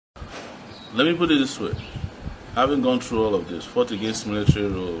Let me put it this way. Having gone through all of this, fought against military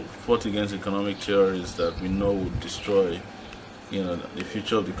rule, fought against economic theories that we know would destroy, the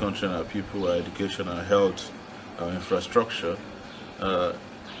future of the country and our people, our education, our health, our infrastructure,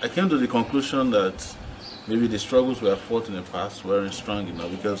 I came to the conclusion that maybe the struggles we have fought in the past weren't strong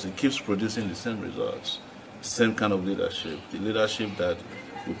enough because it keeps producing the same results, the same kind of leadership, the leadership that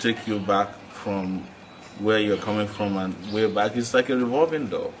will take you back from where you're coming from and way back. It's like a revolving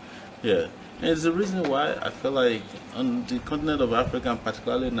door. Yeah. And it's the reason why I feel like on the continent of Africa, and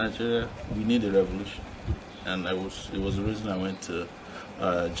particularly Nigeria, we need a revolution. And it was the reason I went to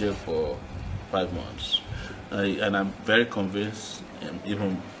jail for 5 months. And I'm very convinced,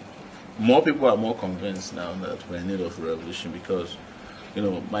 even more people are more convinced now that we're in need of a revolution because,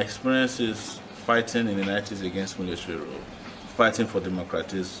 my experience is fighting in the 90s against military rule, fighting for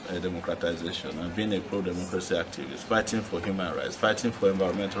democratization and being a pro-democracy activist, fighting for human rights, fighting for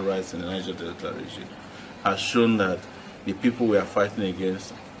environmental rights in the Niger Delta region, has shown that the people we are fighting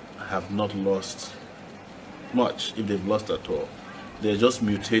against have not lost much, if they've lost at all. They're just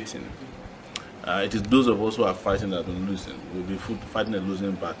mutating. It is those of us who are fighting that are losing. We'll be fighting a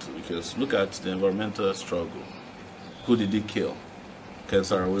losing battle because look at the environmental struggle. Who did he kill?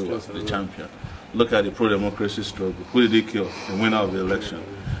 Sahara Reporters, the champion. Look at the pro-democracy struggle. Who did he kill? The winner of the election.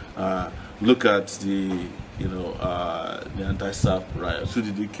 Look at the anti-SAP riots. Who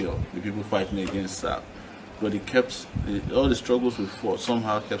did he kill? The people fighting against SAP. But it kept all the struggles we fought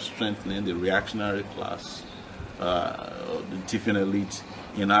somehow kept strengthening the reactionary class, the tiffin elite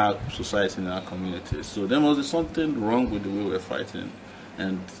in our society, in our communities. So there must be something wrong with the way we're fighting,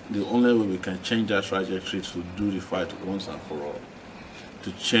 and the only way we can change that trajectory is to do the fight once and for all,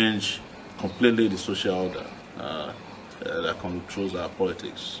 to change completely the social order that controls our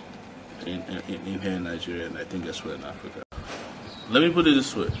politics in here in Nigeria, and I think elsewhere in Africa. Let me put it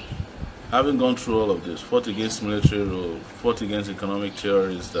this way. Having gone through all of this, fought against military rule, fought against economic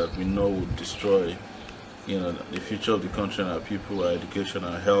theories that we know would destroy, the future of the country and our people, our education,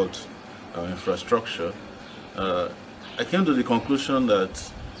 our health, our infrastructure, I came to the conclusion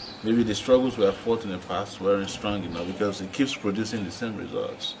that maybe the struggles we have fought in the past weren't strong enough because it keeps producing the same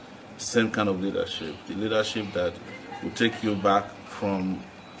results, the same kind of leadership, the leadership that will take you back from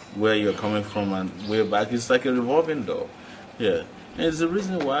where you're coming from and way back. It's like a revolving door. Yeah. And it's the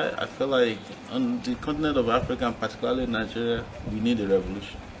reason why I feel like on the continent of Africa, and particularly Nigeria, we need a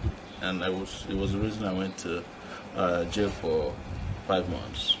revolution. And it was the reason I went to jail for 5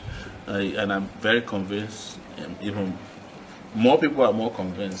 months. And I'm very convinced, even more people are more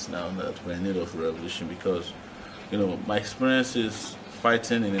convinced now that we're in need of a revolution because, my experience is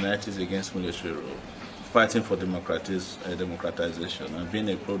fighting in the 90s against military rule, fighting for democratization and being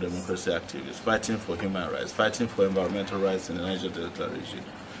a pro-democracy activist, fighting for human rights, fighting for environmental rights in the Niger Delta region,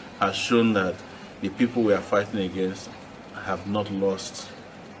 has shown that the people we are fighting against have not lost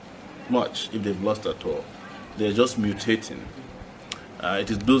much, if they've lost at all. They're just mutating.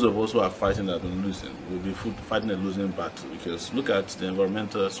 It is those of us who are fighting that are losing. We'll be fighting a losing battle because look at the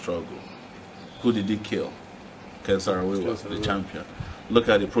environmental struggle. Who did he kill? Sahara Reporters, the champion. Look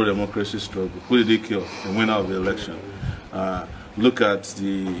at the pro-democracy struggle. Who did he kill? The winner of the election. Look at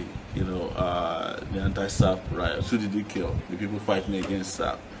the anti-SAP riots. Who did he kill? The people fighting against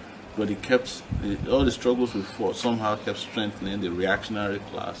SAP. But it kept all the struggles we fought somehow kept strengthening the reactionary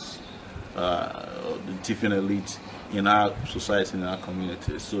class, the tiffin elite in our society, in our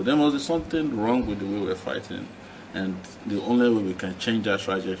communities. So there must be something wrong with the way we're fighting, and the only way we can change that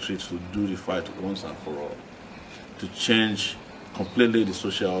trajectory is to do the fight once and for all, to change completely the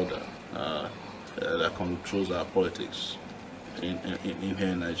social order that controls our politics in here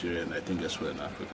in Nigeria, and I think elsewhere in Africa.